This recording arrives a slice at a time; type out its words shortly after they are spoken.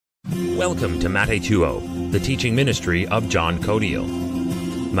Welcome to Matthetuo, the teaching ministry of John Codiel.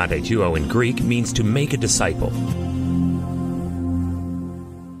 Matthetuo in Greek means to make a disciple.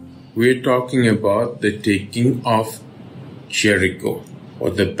 We're talking about the taking of Jericho,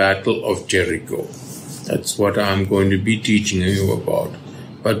 or the Battle of Jericho. That's what I'm going to be teaching you about.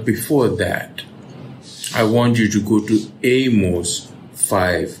 But before that, I want you to go to Amos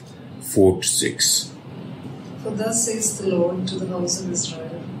 5:4-6. For thus says the Lord to the house of Israel,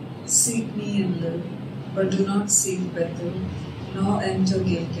 seek me and live, but do not seek Bethel, nor enter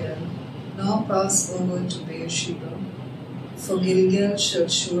Gilgal, nor pass over to Beersheba. For Gilgal shall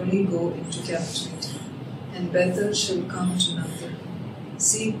surely go into captivity, and Bethel shall come to nothing.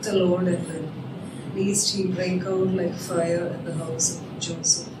 Seek the Lord and live, lest he break out like fire in the house of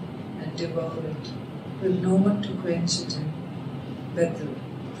Joseph, and devour it, with no one to quench it in Bethel.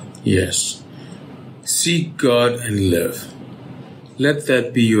 Yes. Seek God and live. Let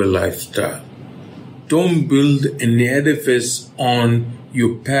that be your lifestyle. Don't build an edifice on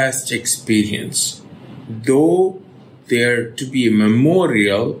your past experience. Though there to be a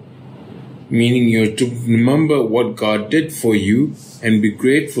memorial, meaning you're to remember what God did for you and be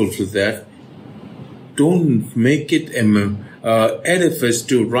grateful for that, don't make it an edifice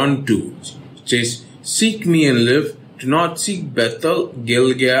to run to. It says, seek me and live. Do not seek Bethel,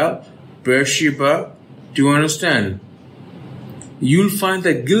 Gilgal, Beersheba. Do you understand? You'll find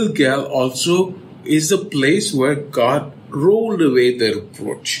that Gilgal also is a place where God rolled away the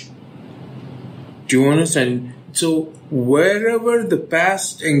reproach. Do you understand? So wherever the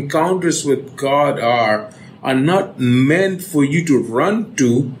past encounters with God are not meant for you to run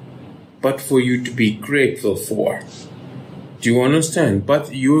to, but for you to be grateful for. Do you understand?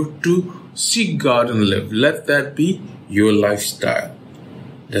 But you're to seek God and live. Let that be your lifestyle.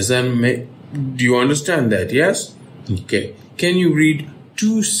 Do you understand that? Yes? Okay. Can you read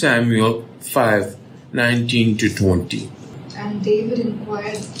 2 Samuel 5:19-20? And David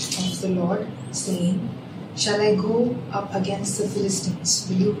inquired of the Lord, saying, shall I go up against the Philistines?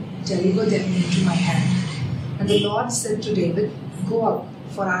 Will you deliver them into my hand? And the Lord said to David, go up,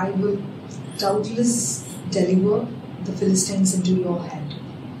 for I will doubtless deliver the Philistines into your hand.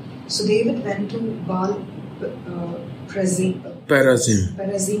 So David went to Baal Perazim,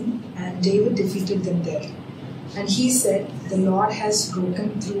 and David defeated them there. And he said, the Lord has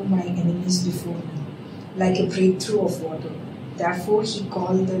broken through my enemies before me, like a breakthrough of water. Therefore he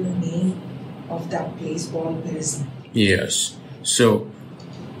called the name of that place Baal Perazim. Yes. So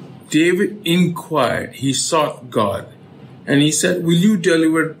David inquired, he sought God, and he said, will you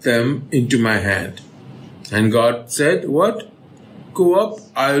deliver them into my hand? And God said, what? Go up,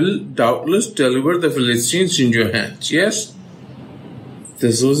 I will doubtless deliver the Philistines into your hands. Yes?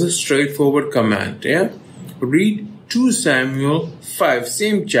 This was a straightforward command. Yeah? Read 2 Samuel 5,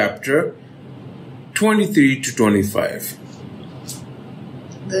 same chapter, 23-25.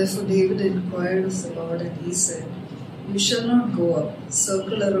 Therefore David inquired of the Lord, and he said, you shall not go up,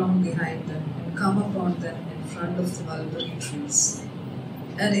 circle around behind them, and come upon them in front of the mulberry trees.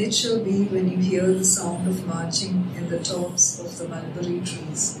 And it shall be when you hear the sound of marching in the tops of the mulberry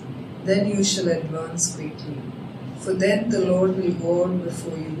trees, then you shall advance quickly. For then the Lord will go on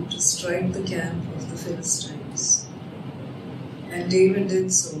before you to strike the camp of the Philistines. And David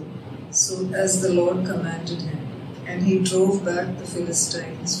did so as the Lord commanded him. And he drove back the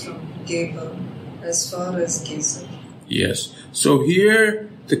Philistines from Geba as far as Gezer. Yes. So here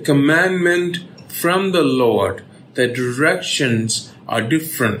the commandment from the Lord, the directions are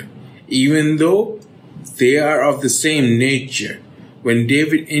different, even though they are of the same nature. When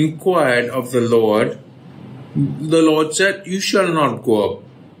David inquired of the Lord said, you shall not go up,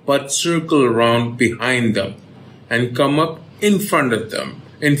 but circle around behind them and come up in front of them,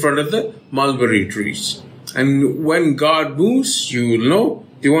 in front of the mulberry trees. And when God moves, you will know.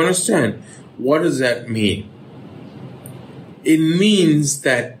 Do you understand? What does that mean? It means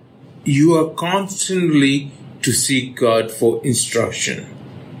that you are constantly to seek God for instruction.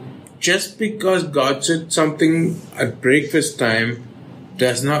 Just because God said something at breakfast time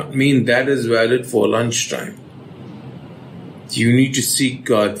does not mean that is valid for lunchtime. You need to seek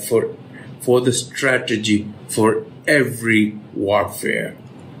God for the strategy for every warfare,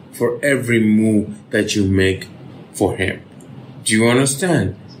 for every move that you make for Him. Do you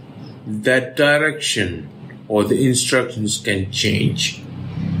understand? That direction or the instructions can change.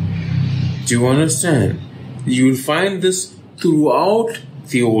 Do you understand? You will find this throughout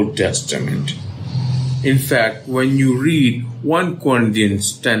the Old Testament. In fact, when you read 1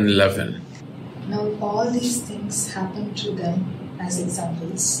 Corinthians 10:11. Now all these things happened to them as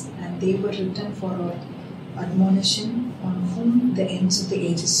examples, and they were written for our admonition on whom the ends of the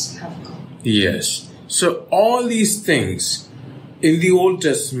ages have come. Yes. So all these things in the Old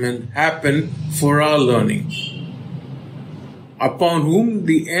Testament happen for our learning. Upon whom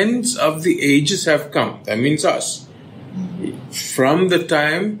the ends of the ages have come. That means us. From the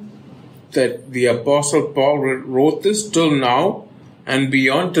time that the Apostle Paul wrote this till now and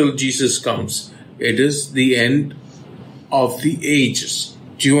beyond till Jesus comes. It is the end of the ages.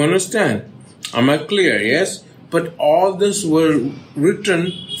 Do you understand? Am I clear? Yes? But all this were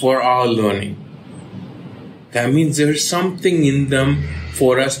written for our learning. That means there is something in them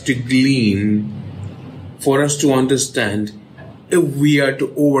for us to glean, for us to understand if we are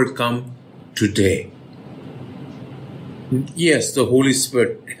to overcome today. Yes, the Holy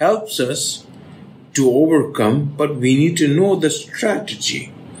Spirit helps us to overcome, but we need to know the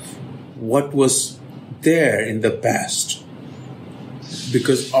strategy, what was there in the past.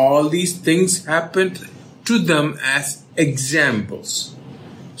 Because all these things happened to them as examples,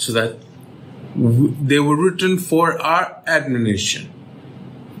 so that they were written for our admonition.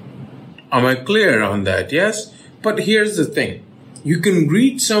 Am I clear on that? Yes? But here's the thing. You can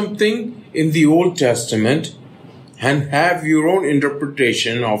read something in the Old Testament and have your own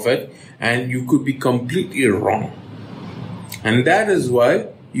interpretation of it, and you could be completely wrong. And that is why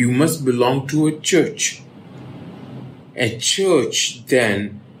you must belong to a church. A church,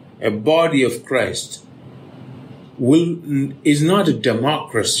 then, a body of Christ, is not a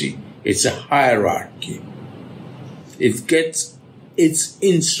democracy, it's a hierarchy. It gets its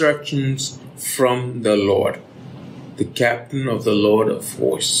instructions from the Lord, the captain of the Lord of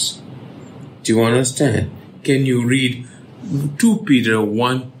hosts. Do you understand? Can you read 2 Peter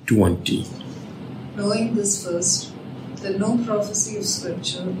 1:20? Knowing this first, that no prophecy of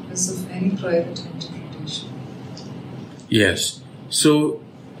Scripture is of any private interpretation. Yes. So,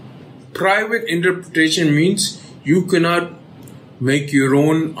 private interpretation means you cannot make your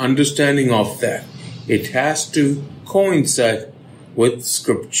own understanding of that. It has to coincide with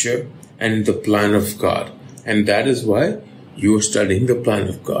Scripture and the plan of God. And that is why you are studying the plan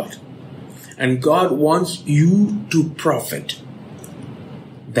of God. And God wants you to profit.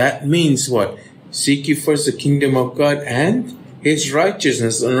 That means what? Seek ye first the kingdom of God and His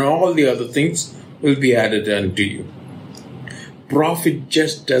righteousness, and all the other things will be added unto you. Profit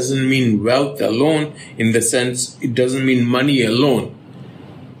just doesn't mean wealth alone, in the sense it doesn't mean money alone.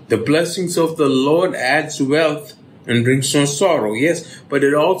 The blessings of the Lord adds wealth and brings no sorrow, yes, but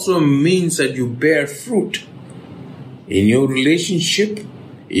it also means that you bear fruit in your relationship,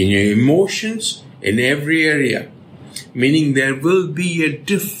 in your emotions, in every area. Meaning there will be a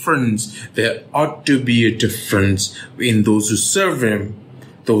difference. There ought to be a difference in those who serve Him,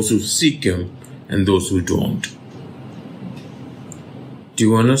 those who seek Him, and those who don't. Do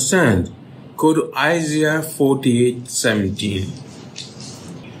you understand? Go to Isaiah 48:17.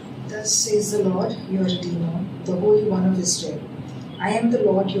 Thus says the Lord, your Redeemer, the Holy One of Israel. I am the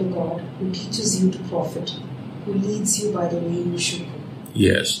Lord your God, who teaches you to profit, who leads you by the way you should go.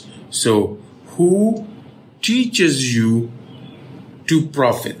 Yes. So, who teaches you to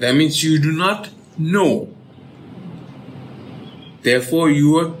profit? That means you do not know. Therefore,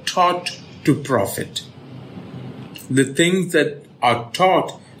 you are taught to profit. The things that are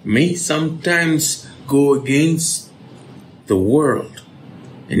taught may sometimes go against the world,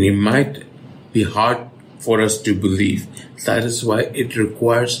 and it might be hard for us to believe. That is why it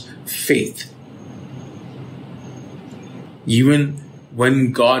requires faith. Even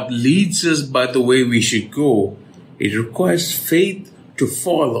when God leads us by the way we should go, it requires faith to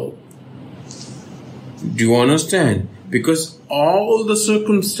follow. Do you understand? Because all the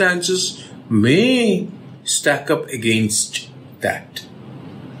circumstances may stack up against that.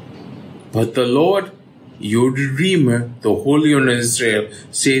 But the Lord, your Redeemer, the Holy One of Israel,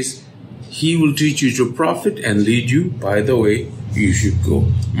 says He will teach you to profit and lead you by the way you should go.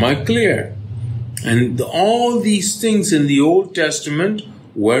 Am I clear? And all these things in the Old Testament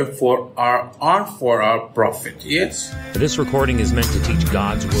are for our profit. Yes? This recording is meant to teach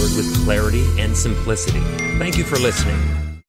God's Word with clarity and simplicity. Thank you for listening.